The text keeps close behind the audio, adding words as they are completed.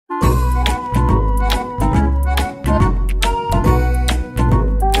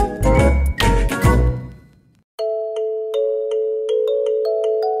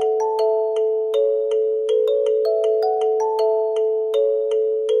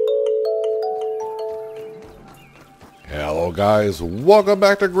Hello guys, welcome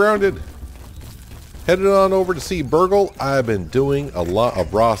back to Grounded. Headed on over to see Burgle. I've been doing a lot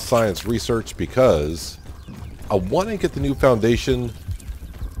of raw science research because I want to get the new foundation.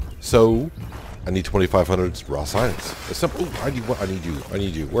 So I need 2,500 raw science. It's simple. Ooh, I need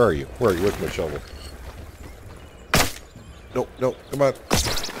you. Where are you? Where's my shovel? No, come on.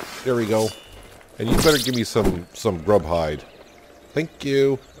 There we go. And you better give me some grub hide. Thank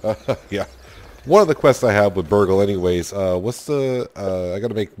you. Yeah. One of the quests I have with Burgle anyways, what's the, I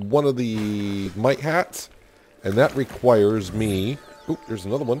gotta make one of the mite hats, and that requires me, oop, there's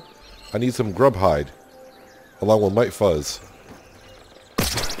another one. I need some grub hide, along with mite fuzz.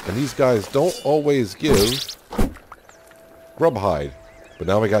 And these guys don't always give grub hide, but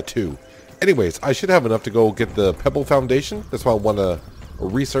now I got two. Anyways, I should have enough to go get the pebble foundation. That's why I want to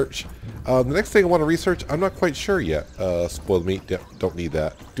research. The next thing I want to research, I'm not quite sure yet. Spoiled meat, don't need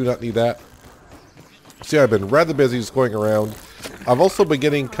that. Do not need that. See, I've been rather busy just going around. I've also been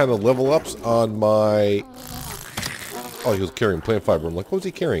getting kind of level ups on my... Oh, he was carrying plant fiber. I'm like, what was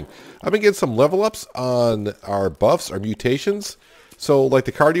he carrying? I've been getting some level ups on our buffs, our mutations. So, like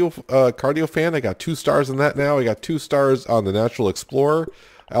the cardio fan, I got 2 stars on that now. I got 2 stars on the natural explorer.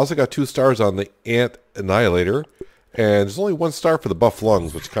 I also got 2 stars on the ant annihilator. And there's only 1 star for the buff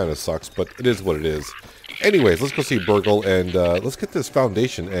lungs, which kind of sucks, but it is what it is. Anyways, let's go see Burgle, and let's get this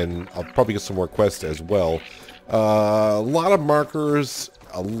foundation, and I'll probably get some more quests as well. A lot of markers,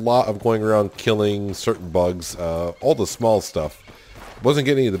 a lot of going around killing certain bugs, all the small stuff. Wasn't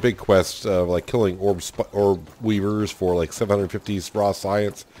getting any of the big quests, like killing orb weavers for like 750 raw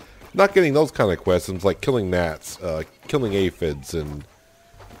science. Not getting those kind of quests, like killing gnats, killing aphids, and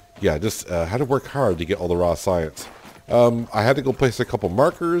yeah, just had to work hard to get all the raw science. I had to go place a couple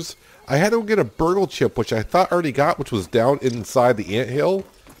markers. I had to go get a Burgle chip, which I thought I already got, which was down inside the anthill.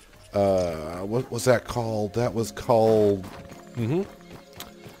 What was that called? That was called...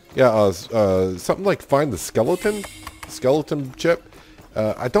 Yeah, something like find the skeleton chip.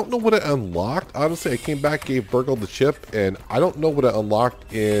 I don't know what it unlocked. Honestly, I came back, gave Burgle the chip, and I don't know what it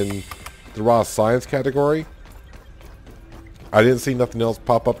unlocked in the raw science category. I didn't see nothing else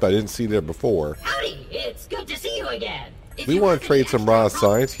pop up that I didn't see there before. Howdy, it's good to see you again. We want to trade some raw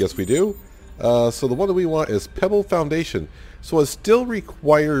science. Yes, we do. So the one that we want is Pebble Foundation. So it still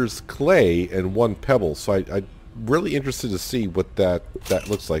requires clay and 1 pebble. So I'm really interested to see what that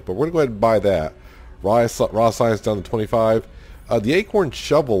looks like. But we're going to go ahead and buy that. Raw science down to 25. The acorn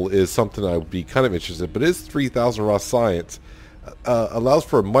shovel is something I would be kind of interested in. But it is 3,000 raw science. Allows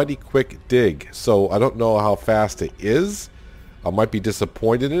for a mighty quick dig. So I don't know how fast it is. I might be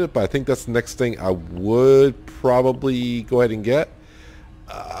disappointed in it, but I think that's the next thing I would probably go ahead and get.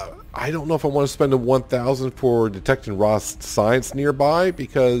 I don't know if I want to spend a 1,000 for detecting raw science nearby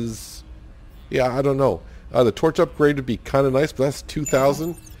because, yeah, I don't know. The torch upgrade would be kind of nice, but that's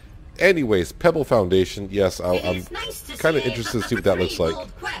 2,000. Anyways, Pebble Foundation, yes, I'm kind of interested to see what that looks like.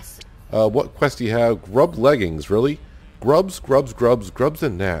 What quest do you have? Grub leggings, really? Grubs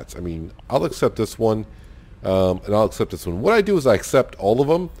and gnats. I mean, I'll accept this one. And I'll accept this one. What I do is I accept all of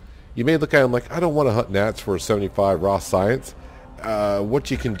them. You may look at them like, I don't want to hunt gnats for 75 raw science.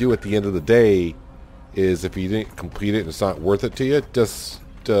 What you can do at the end of the day is if you didn't complete it and it's not worth it to you, just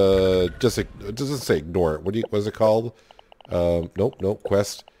it doesn't say ignore it. What is it called? Nope,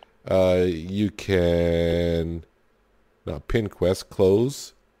 quest. You can, not pin quest,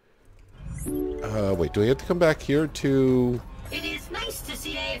 close. Wait, do I have to come back here to... It is nice to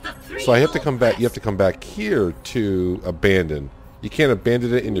see the 3 So I have to come back. You have to come back here to abandon. You can't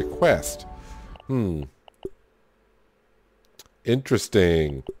abandon it in your quest.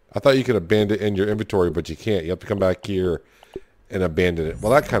 Interesting. I thought you could abandon it in your inventory, but you can't. You have to come back here and abandon it.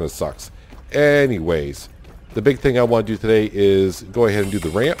 Well, that kind of sucks. Anyways, the big thing I want to do today is go ahead and do the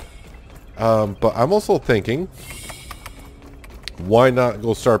ramp. But I'm also thinking, why not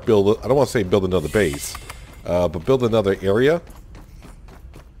go start build? I don't want to say build another base. But build another area.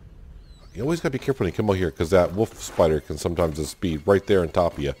 You always gotta be careful when you come out here because that wolf spider can sometimes just be right there on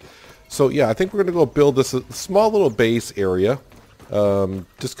top of you. So yeah, I think we're gonna go build this small little base area.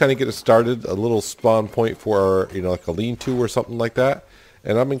 Just kind of get it started, a little spawn point for our, like a lean-to or something like that.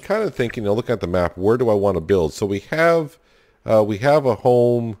 And I've been kind of thinking, looking at the map, where do I want to build? So we have a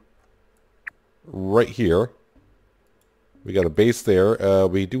home right here. We got a base there.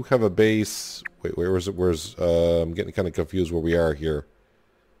 We do have a base. Wait, where is it? I'm getting kind of confused where we are here.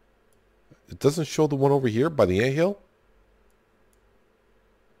 It doesn't show the one over here by the anthill?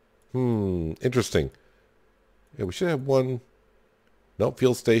 Interesting. Yeah, we should have one. No,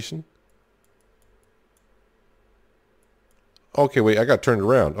 field station. Okay, wait, I got turned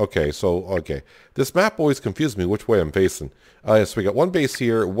around. Okay, so, okay. This map always confused me which way I'm facing. So we got one base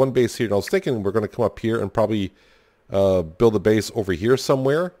here, one base here, and I was thinking we're going to come up here and probably build a base over here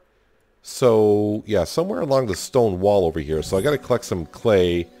somewhere. So, yeah, somewhere along the stone wall over here. So I got to collect some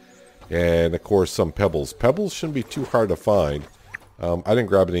clay and, of course, some pebbles. Pebbles shouldn't be too hard to find. I didn't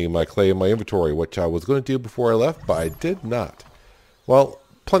grab any of my clay in my inventory, which I was going to do before I left, but I did not. Well,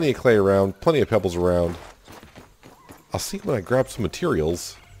 plenty of clay around, plenty of pebbles around. I'll see when I grab some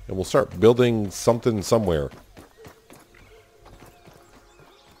materials, and we'll start building something somewhere.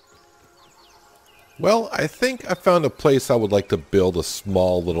 Well, I think I found a place I would like to build a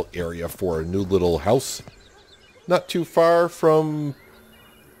small little area for a new little house. Not too far from,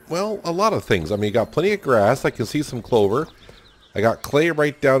 well, a lot of things. I mean, you got plenty of grass. I can see some clover. I got clay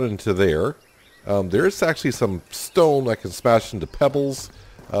right down into there. There's actually some stone I can smash into pebbles.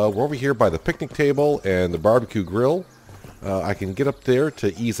 We're over here by the picnic table and the barbecue grill. I can get up there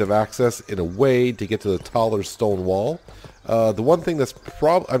to ease of access in a way to get to the taller stone wall. The one thing that's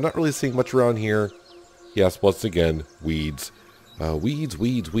I'm not really seeing much around here. Yes, once again, weeds.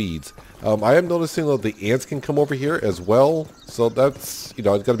 Weeds. I am noticing that the ants can come over here as well. So that's, you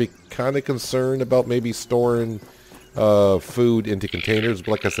know, I've got to be kind of concerned about maybe storing food into containers.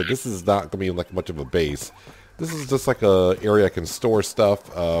 But like I said, this is not going to be like much of a base. This is just like a area I can store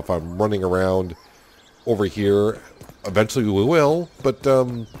stuff if I'm running around over here. Eventually we will, but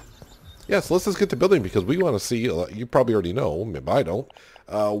yeah, so let's just get to building because we want to see, you probably already know, maybe I don't,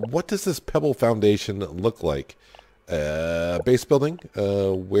 what does this pebble foundation look like? Base building,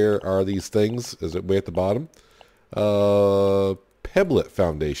 where are these things? Is it way at the bottom? Pebblet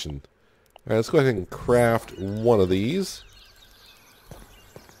foundation. Alright, let's go ahead and craft one of these.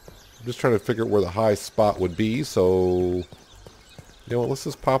 I'm just trying to figure out where the high spot would be, so, you know what, let's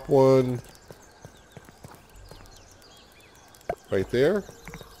just pop one right there.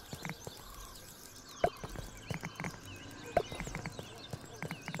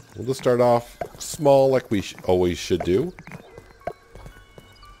 We'll just start off small like we always should do.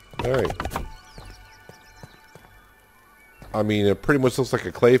 Alright. I mean, it pretty much looks like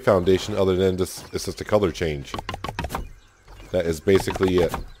a clay foundation other than just, it's just a color change. That is basically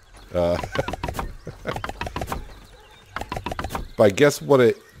it. But I guess what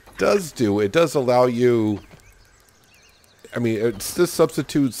it does do, it does allow you... I mean, it just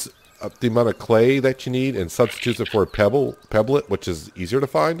substitutes the amount of clay that you need and substitutes it for a pebblet, which is easier to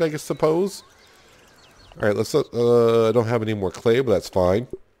find, I suppose. All right, let's. I don't have any more clay, but that's fine.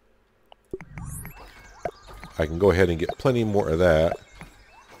 I can go ahead and get plenty more of that.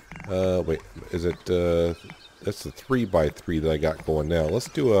 Wait, is it? That's the 3x3 that I got going now. Let's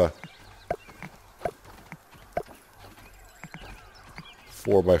do a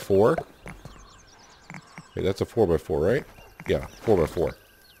 4x4. Wait, that's a 4x4, right? Yeah, 4x4.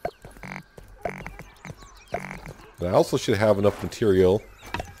 And I also should have enough material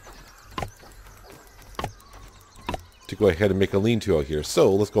to go ahead and make a lean-to out here.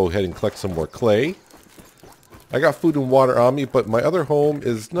 So let's go ahead and collect some more clay. I got food and water on me, but my other home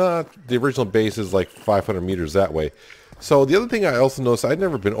is not, the original base is like 500 meters that way. So the other thing I also noticed, I'd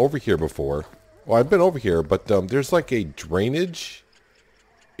never been over here before. Well, I've been over here, but there's like a drainage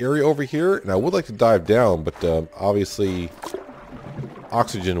area over here, and I would like to dive down, but obviously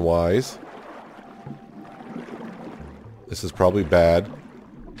oxygen wise this is probably bad.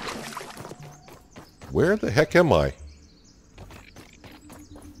 Where the heck am I?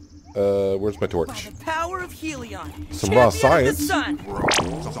 Where's my torch? By the power of Helion, some raw science.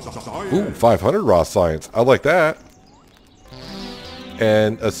 Ooh, 500 raw science. I like that.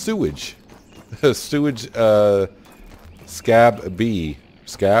 And a sewage. A sewage scab bee.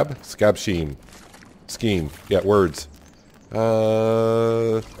 Scab sheen. Scheme. Yeah, words.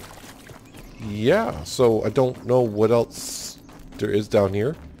 Yeah, so I don't know what else there is down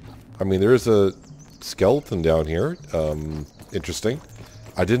here. I mean, there is a skeleton down here. Interesting.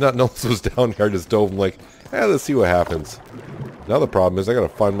 I did not know this was down here. I just dove and like, let's see what happens. Now the problem is I gotta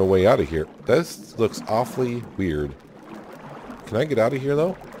find my way out of here. This looks awfully weird. Can I get out of here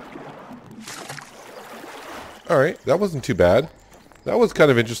though? Alright, that wasn't too bad. That was kind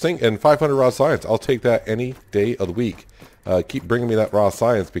of interesting. And 500 raw science. I'll take that any day of the week. Keep bringing me that raw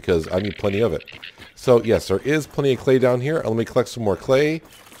science because I need plenty of it. So yes, there is plenty of clay down here. Let me collect some more clay.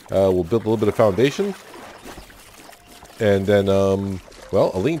 We'll build a little bit of foundation. And then,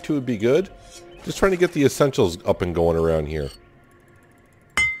 well, a lean-to would be good. Just trying to get the essentials up and going around here.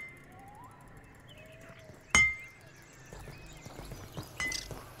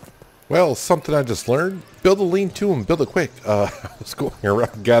 Well, something I just learned. Build a lean-to and build it quick. I was going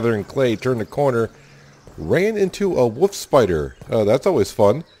around gathering clay, turn the corner, Ran into a wolf spider. That's always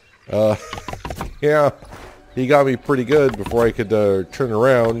fun. Yeah, he got me pretty good before I could turn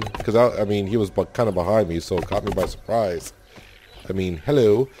around. Because, I mean, he was kind of behind me, so it caught me by surprise. I mean,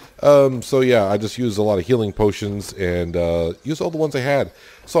 hello. So yeah, I just used a lot of healing potions and used all the ones I had.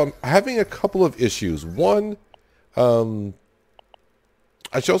 So I'm having a couple of issues. One, I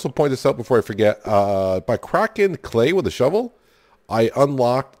should also point this out before I forget. By cracking clay with a shovel, I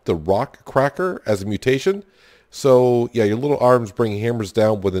unlocked the rock cracker as a mutation. So yeah, your little arms bring hammers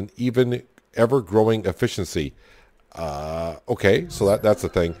down with an even ever-growing efficiency. Okay, so that's the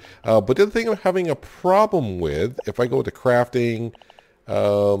thing. But the other thing I'm having a problem with, if I go to crafting,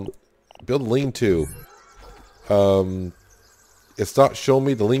 build a lean-to, it's not showing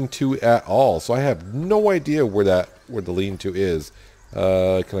me the lean-to at all. So I have no idea where the lean-to is.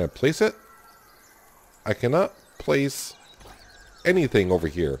 Can I place it? I cannot place anything over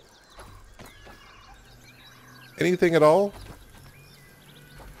here. Anything at all?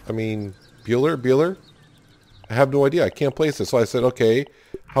 I mean, Bueller? I have no idea. I can't place it. So I said, okay,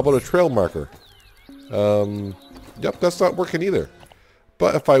 how about a trail marker? Yep, that's not working either.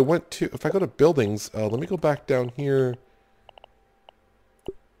 But if I go to buildings, let me go back down here.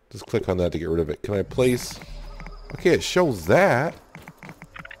 Just click on that to get rid of it. Can I place? Okay, it shows that.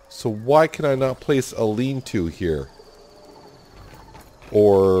 So why can I not place a lean-to here?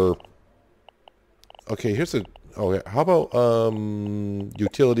 Or, okay, here's a, oh yeah, how about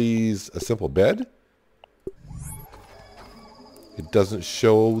utilities, a simple bed? It doesn't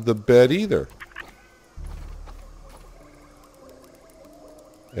show the bed either.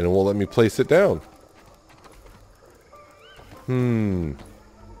 And it won't let me place it down.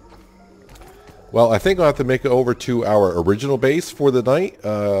 Well, I think I'll have to make it over to our original base for the night.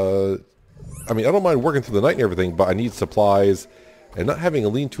 I mean, I don't mind working through the night and everything, but I need supplies. And not having a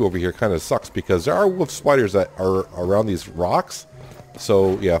lean-to over here kind of sucks because there are wolf spiders that are around these rocks.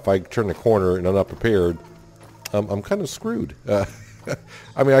 So, yeah, if I turn the corner and I'm not prepared, I'm kind of screwed. I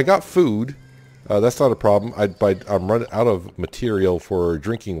mean, I got food. That's not a problem. I'm running out of material for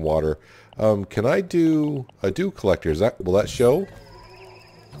drinking water. Can I do a dew collector? Will that show?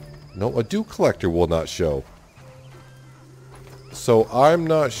 No, a dew collector will not show. So I'm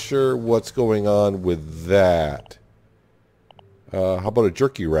not sure what's going on with that. How about a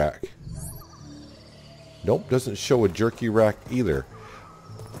jerky rack? Nope, doesn't show a jerky rack either.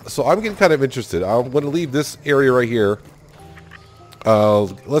 So I'm getting kind of interested. I'm going to leave this area right here.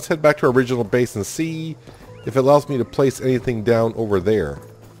 Let's head back to our original base and see if it allows me to place anything down over there.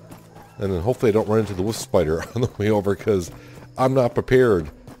 And then hopefully I don't run into the wolf spider on the way over because I'm not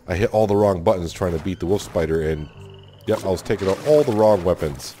prepared. I hit all the wrong buttons trying to beat the wolf spider and yep, I was taking out all the wrong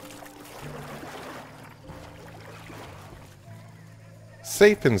weapons.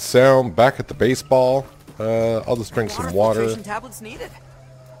 Safe and sound back at the baseball. I'll just drink some water. Tablets needed.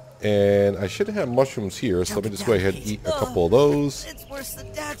 And I should have mushrooms here, so let me just go ahead and eat a couple of those. It's worse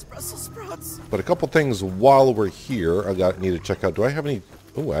than Dad's Brussels sprouts. But a couple things while we're here, need to check out. Do I have any?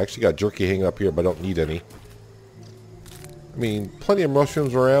 Oh, I actually got jerky hanging up here, but I don't need any. I mean, plenty of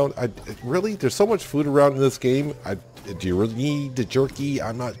mushrooms around. Really, there's so much food around in this game. Do you really need the jerky?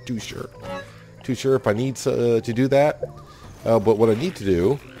 I'm not too sure. Too sure if I need to do that. But what I need to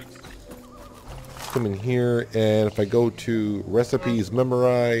do, come in here, and if I go to recipes,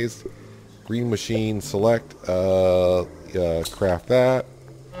 memorize, green machine, select, craft that.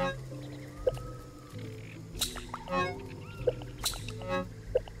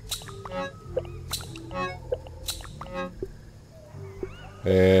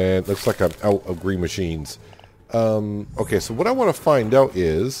 And looks like I'm out of green machines. Okay, so what I want to find out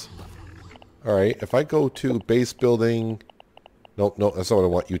is, alright, if I go to base building, no, that's not what I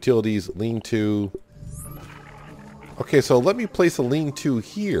want. Utilities, lean-to. Okay, so let me place a lean-to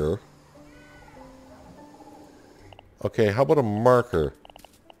here. Okay, how about a marker?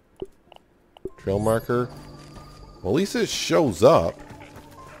 Trail marker. Well, at least it shows up.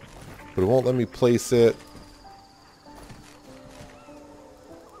 But it won't let me place it.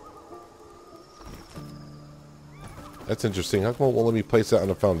 That's interesting. How come it won't let me place that on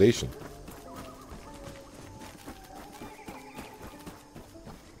a foundation?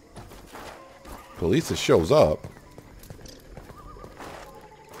 But at least it shows up.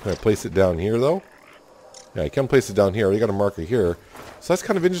 Can I place it down here, though? Yeah, I can place it down here. I already got a marker here. So that's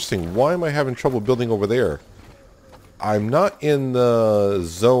kind of interesting. Why am I having trouble building over there? I'm not in the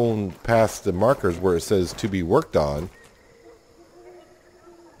zone past the markers where it says to be worked on.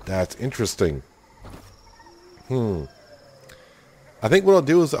 That's interesting. I think what I'll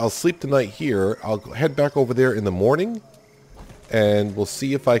do is I'll sleep the night here. I'll head back over there in the morning. And we'll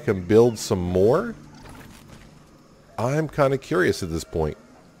see if I can build some more. I'm kind of curious at this point.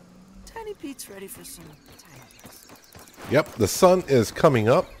 Tiny Pete's ready for some tangles. Yep, the sun is coming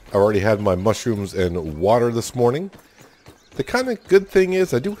up. I already had my mushrooms and water this morning. The kind of good thing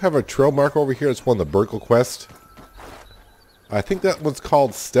is I do have a trail marker over here. It's one of the Burgle quest. I think that one's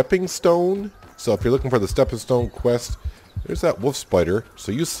called Stepping Stone. So if you're looking for the Stepping Stone quest, there's that wolf spider.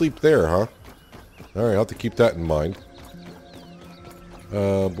 So you sleep there, huh? Alright, I'll have to keep that in mind.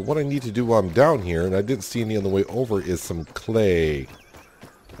 But what I need to do while I'm down here, and I didn't see any on the way over, is some clay.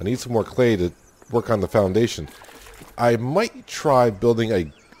 I need some more clay to work on the foundation. I might try building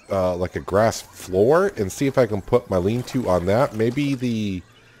a like a grass floor and see if I can put my lean-to on that. Maybe the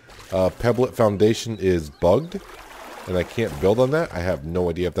pebblet foundation is bugged and I can't build on that. I have no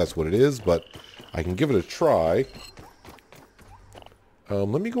idea if that's what it is, but I can give it a try.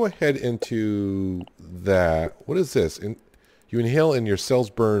 Let me go ahead into that. What is this? You inhale and your cells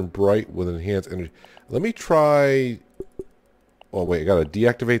burn bright with enhanced energy. Let me try... Oh, wait. I got to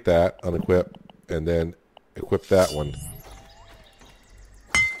deactivate that, unequip, and then equip that one.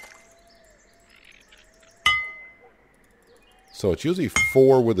 So it's usually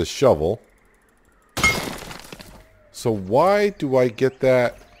 4 with a shovel. So why do I get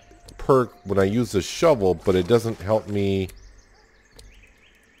that perk when I use the shovel, but it doesn't help me...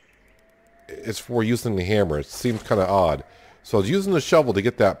 It's for using the hammer. It seems kind of odd. So I was using the shovel to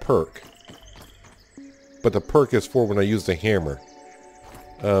get that perk. But the perk is for when I use the hammer.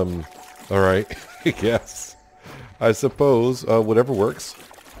 Alright. Yes. I suppose. Whatever works.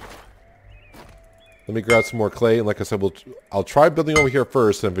 Let me grab some more clay. And like I said, I'll try building over here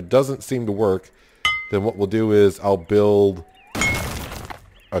first. And if it doesn't seem to work, then what we'll do is I'll build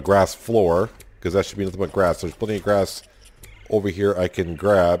a grass floor. Because that should be nothing but grass. There's plenty of grass over here I can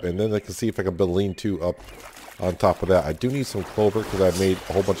grab, and then I can see if I can build a lean-to up on top of that. I do need some clover because I made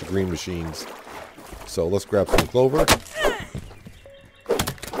a whole bunch of green machines. So let's grab some clover.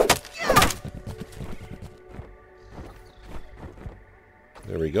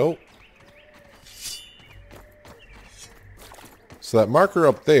 There we go. So that marker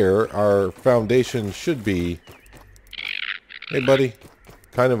up there, our foundation should be... Hey, buddy.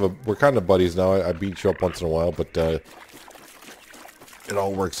 We're kind of buddies now. I beat you up once in a while, but it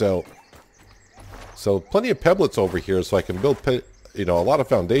all works out. So plenty of pebblets over here, so I can build, a lot of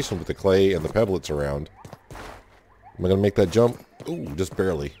foundation with the clay and the pebblets around. Am I gonna make that jump? Ooh, just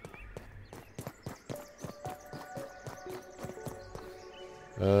barely.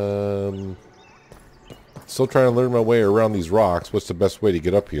 Still trying to learn my way around these rocks. What's the best way to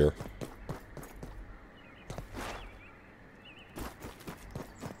get up here?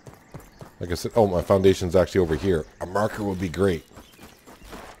 Like I said, oh, my foundation's actually over here. A marker would be great.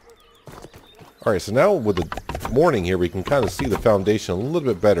 Alright, so now with the morning here, we can kind of see the foundation a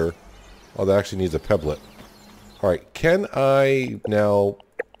little bit better. Oh, that actually needs a pebblet. Alright, can I now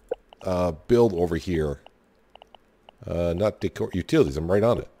build over here? Not decor utilities, I'm right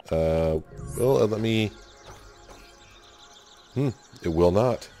on it. Well, let me... it will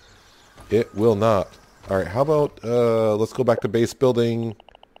not. It will not. Alright, how about, let's go back to base building.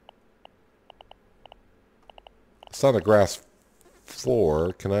 It's not a grass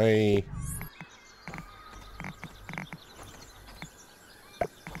floor. Can I...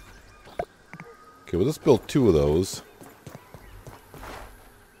 Okay, well, let's build 2 of those.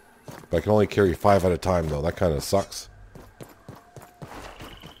 But I can only carry 5 at a time, though. That kind of sucks.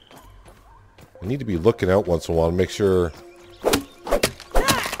 I need to be looking out once in a while to make sure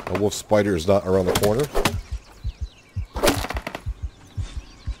a wolf spider is not around the corner.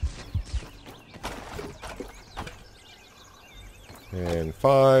 And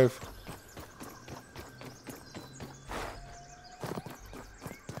 5.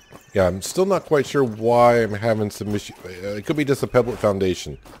 Yeah, I'm still not quite sure why I'm having some issue. It could be just a pebblet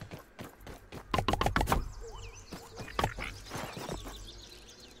foundation.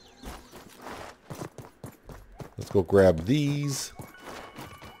 Let's go grab these.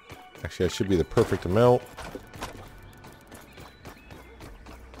 Actually, that should be the perfect amount.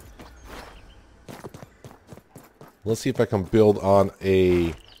 Let's see if I can build on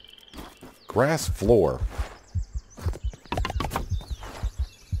a grass floor.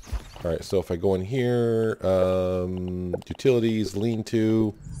 Alright, so if I go in here, utilities,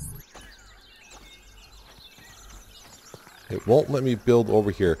 lean-to. It won't let me build over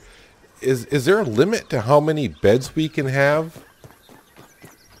here. Is there a limit to how many beds we can have?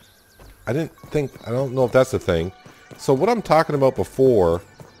 I don't know if that's the thing. So what I'm talking about before,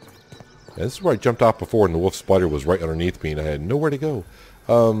 and this is where I jumped off before and the wolf spider was right underneath me and I had nowhere to go.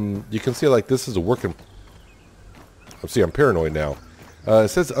 You can see like this is a working... See, I'm paranoid now. It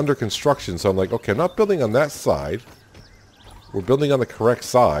says under construction, so I'm like, okay, I'm not building on that side. We're building on the correct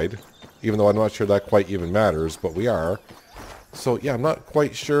side, even though I'm not sure that quite even matters, but we are. So yeah, I'm not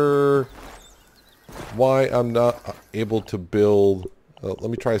quite sure why I'm not able to build... let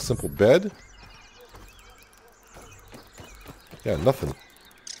me try a simple bed. Yeah, nothing.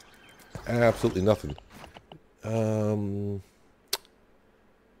 Absolutely nothing. I'm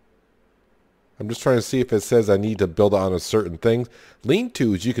just trying to see if it says I need to build on a certain thing.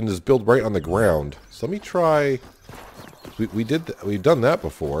 Lean-tos, you can just build right on the ground. So let me try... We've done that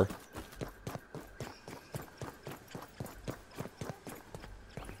before.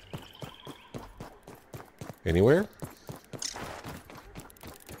 Anywhere?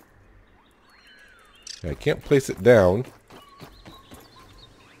 I can't place it down.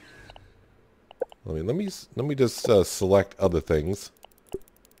 Let me just select other things.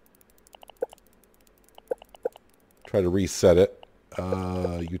 Try to reset it.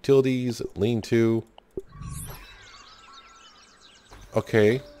 Utilities, lean-to.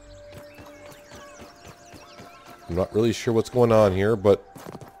 Okay. I'm not really sure what's going on here, but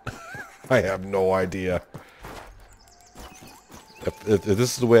I have no idea. If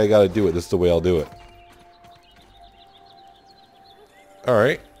this is the way I gotta do it, this is the way I'll do it.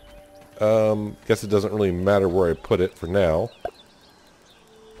 Alright. Guess it doesn't really matter where I put it for now.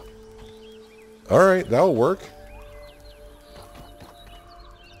 Alright, that'll work.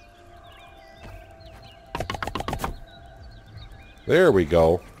 There we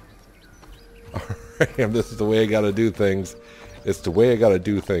go. Alright, this is the way I gotta do things. It's the way I gotta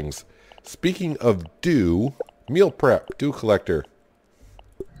do things. Speaking of dew, meal prep, dew collector.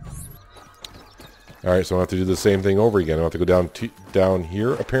 Alright, so I have to do the same thing over again. I have to go down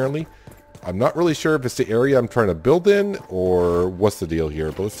here, apparently. I'm not really sure if it's the area I'm trying to build in, or what's the deal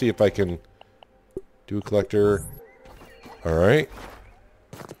here. But let's see if I can... Dew collector. Alright.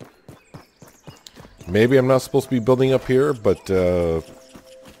 Maybe I'm not supposed to be building up here, but,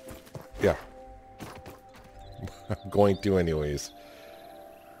 yeah. I'm going to anyways.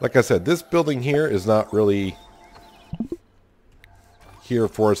 Like I said, this building here is not really here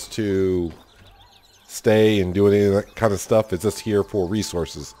for us to stay and do any of that kind of stuff. It's just here for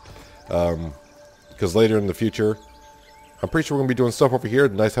resources. Because later in the future, I'm pretty sure we're going to be doing stuff over here.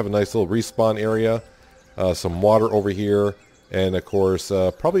 Nice, have a nice little respawn area. Some water over here. And, of course,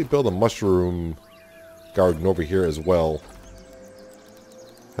 probably build a mushroom garden over here as well.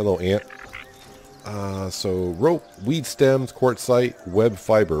 Hello, ant. So rope, weed stems, quartzite, web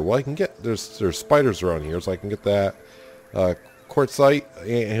fiber. Well, I can get there's spiders around here, so I can get that. Quartzite,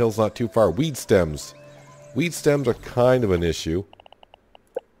 ant hill's not too far. Weed stems. Weed stems are kind of an issue.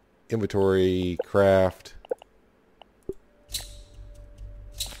 Inventory, craft.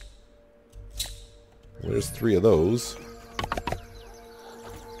 There's 3 of those.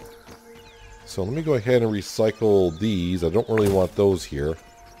 So let me go ahead and recycle these. I don't really want those here.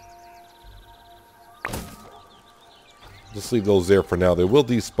 Just leave those there for now. They will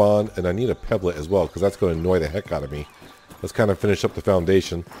despawn, and I need a pebblet as well, because that's going to annoy the heck out of me. Let's kind of finish up the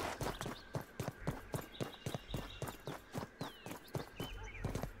foundation.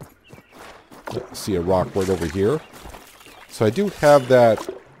 See a rock right over here. So I do have that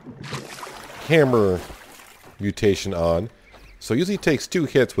hammer mutation on. So it usually takes 2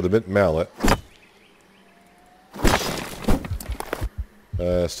 hits with a mint mallet.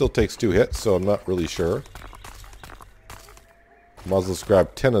 Still takes 2 hits, so I'm not really sure. Might as well just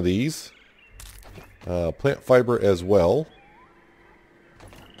grab 10 of these. Plant fiber as well.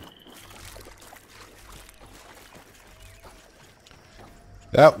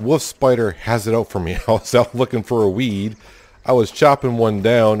 That wolf spider has it out for me. I was out looking for a weed. I was chopping one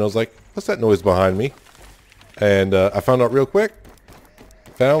down. I was like, what's that noise behind me? And I found out real quick.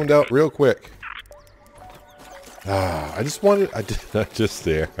 I just wanted... I just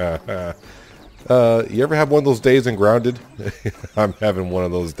there. You ever have one of those days in Grounded? I'm having one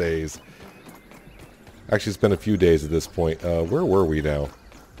of those days. Actually, it's been a few days at this point. Where were we now?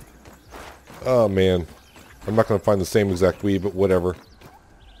 Oh, man. I'm not going to find the same exact weed, but whatever.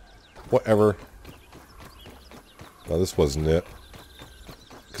 Whatever. No, this wasn't it.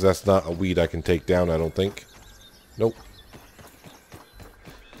 Because that's not a weed I can take down, I don't think. Nope.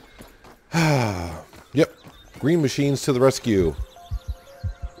 Yep. Green machines to the rescue.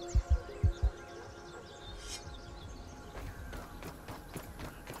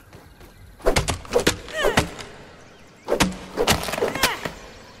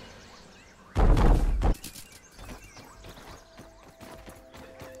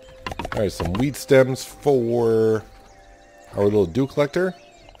 Alright, some weed stems for our little dew collector.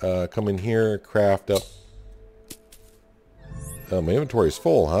 Come in here, craft up. My inventory is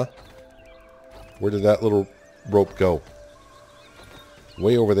full, huh? Where did that little rope go?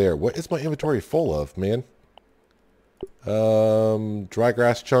 Way over there. What is my inventory full of, man? Dry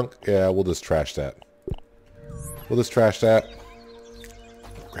grass chunk. Yeah, we'll just trash that. We'll just trash that.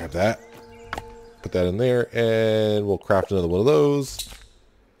 Grab that. Put that in there, and we'll craft another one of those.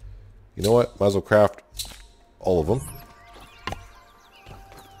 You know what? Might as well craft all of them.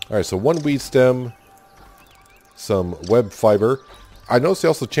 Alright, so one weed stem, some web fiber. I noticed they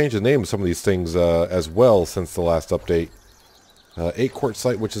also changed the name of some of these things as well since the last update. 8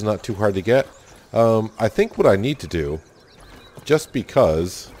 quartzite, which is not too hard to get. I think what I need to do, just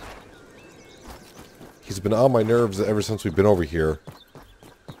because he's been on my nerves ever since we've been over here.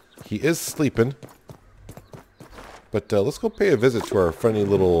 He is sleeping. But let's go pay a visit to our friendly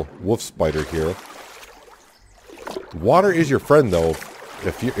little wolf spider here. Water is your friend, though.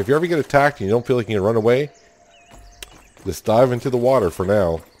 If you ever get attacked and you don't feel like you can run away, just dive into the water for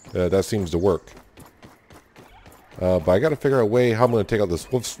now. That seems to work. But I got to figure out a way how I'm going to take out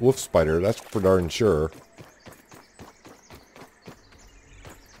this wolf spider. That's for darn sure.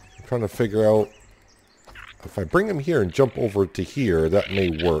 I'm trying to figure out if I bring him here and jump over to here, that may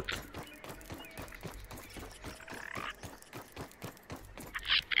work.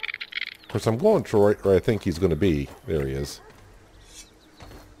 Of course, I'm going to right where I think he's going to be. There he is.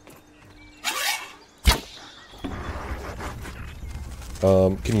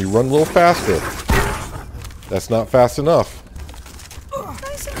 Can you run a little faster? That's not fast enough.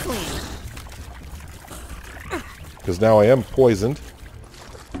 Nice and clean. Because now I am poisoned.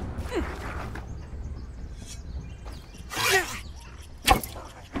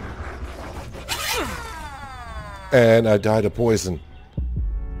 And I died of poison.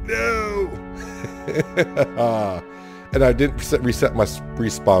 No! And I didn't reset my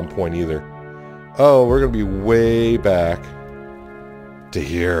respawn point either. Oh, we're going to be way back to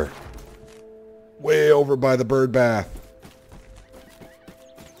here. Way over by the bird bath.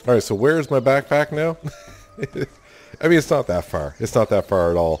 Alright, so where's my backpack now? I mean, it's not that far. It's not that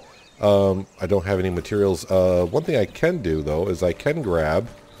far at all. I don't have any materials. One thing I can do, though, is I can grab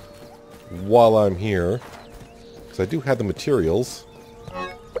while I'm here. Because I do have the materials.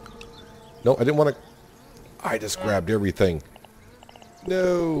 No, I didn't want to... I just grabbed everything.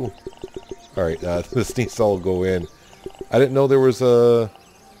 No. Alright, this needs to all go in. I didn't know there was a...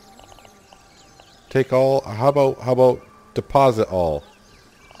 Take all. How about deposit all?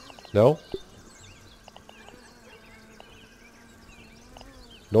 No?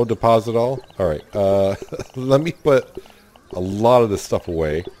 No deposit all? Alright. Let me put a lot of this stuff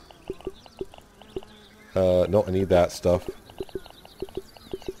away. No, I need that stuff.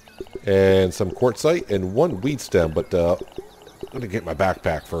 And some quartzite and one weed stem, but I'm going to get my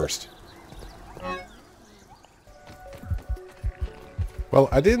backpack first. Well,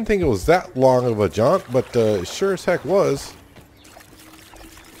 I didn't think it was that long of a jaunt, but sure as heck was.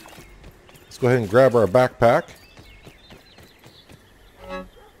 Let's go ahead and grab our backpack.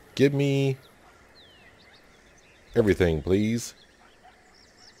 Give me everything, please.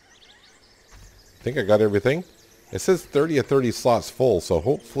 I think I got everything. It says 30 of 30 slots full, so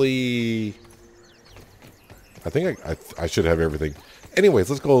hopefully... I think I should have everything. Anyways,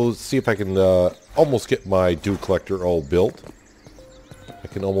 let's go see if I can almost get my dew collector all built. I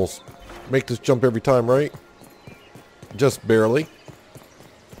can almost make this jump every time, right? Just barely.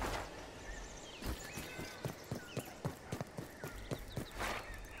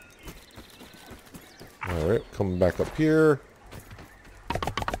 Alright, coming back up here.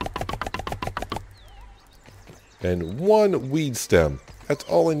 And one weed stem. That's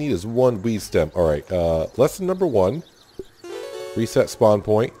all I need is one weed stem. Alright, lesson number 1. Reset spawn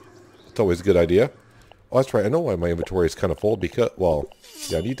point. It's always a good idea. Oh, that's right. I know why my inventory is kind of full because, well,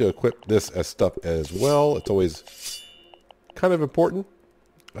 yeah, I need to equip this as stuff as well. It's always kind of important.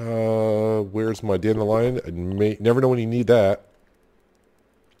 Where's my dandelion? I may never know when you need that.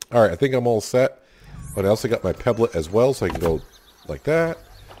 Alright, I think I'm all set. But I also got my pebblet as well, so I can go like that.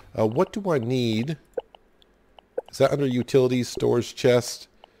 What do I need? Is that under utilities, storage chest,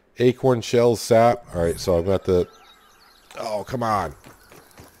 acorn shells, sap? Alright, so I've got the... Oh, come on.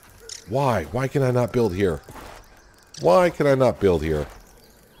 Why? Why can I not build here? Why can I not build here?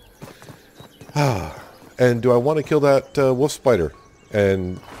 And do I want to kill that wolf spider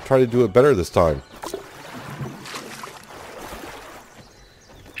and try to do it better this time?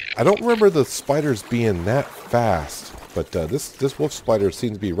 I don't remember the spiders being that fast, but this wolf spider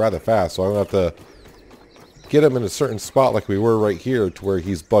seems to be rather fast, so I'm going to have to get him in a certain spot like we were right here to where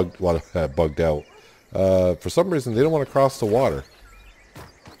he's bugged out. For some reason, they don't want to cross the water.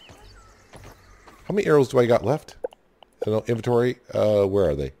 How many arrows do I got left? Inventory. Where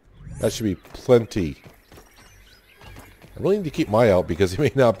are they? That should be plenty. I really need to keep my eye out because he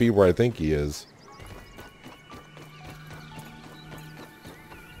may not be where I think he is.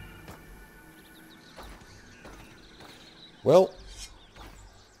 Well,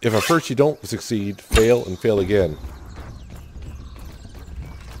 if at first you don't succeed, fail and fail again.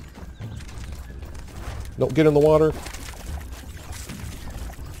 Don't get in the water.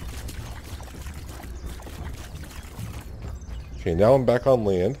 Okay, now I'm back on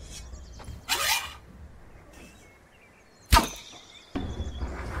land.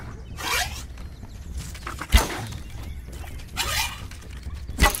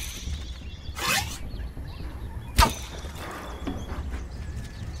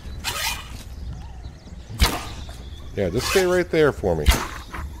 Yeah, just stay right there for me.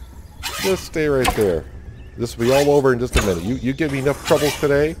 Just stay right there. This will be all over in just a minute. You give me enough troubles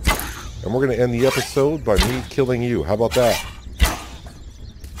today, and we're going to end the episode by me killing you. How about that?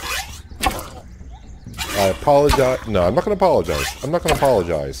 I apologize. No, I'm not going to apologize. I'm not going to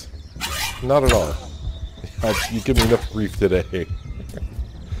apologize. Not at all. You give me enough grief today.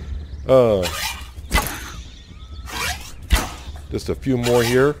 Just a few more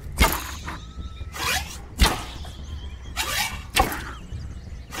here.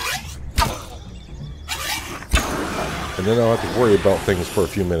 And then I'll have to worry about things for a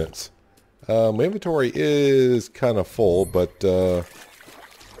few minutes. My inventory is kind of full, but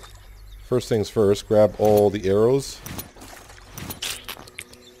first things first, grab all the arrows.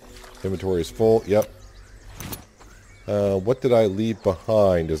 Inventory is full, yep. What did I leave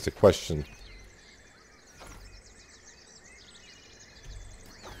behind is the question.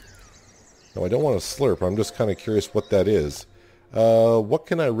 No, I don't want to slurp. I'm just kind of curious what that is. What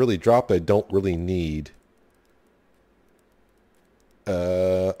can I really drop that I don't really need?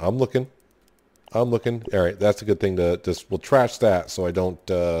 I'm looking. Alright, that's a good thing to just... We'll trash that so I don't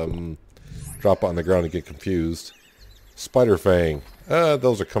drop it on the ground and get confused. Spider Fang.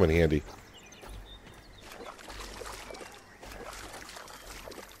 Those are coming handy.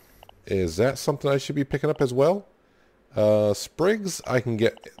 Is that something I should be picking up as well? Sprigs, I can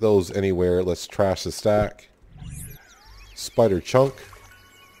get those anywhere. Let's trash the stack. Spider Chunk.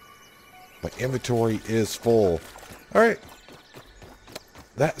 My inventory is full. Alright.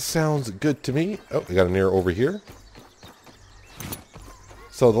 That sounds good to me. Oh, I got an arrow over here.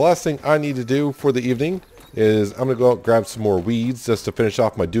 So the last thing I need to do for the evening is I'm going to go out and grab some more weeds just to finish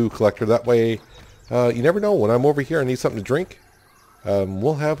off my dew collector. That way, you never know, when I'm over here and need something to drink,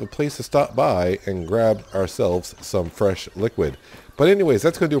 we'll have a place to stop by and grab ourselves some fresh liquid. But anyways,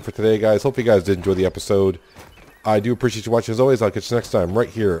 that's going to do it for today, guys. Hope you guys did enjoy the episode. I do appreciate you watching as always. I'll catch you next time right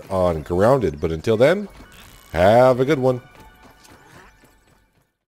here on Grounded. But until then, have a good one.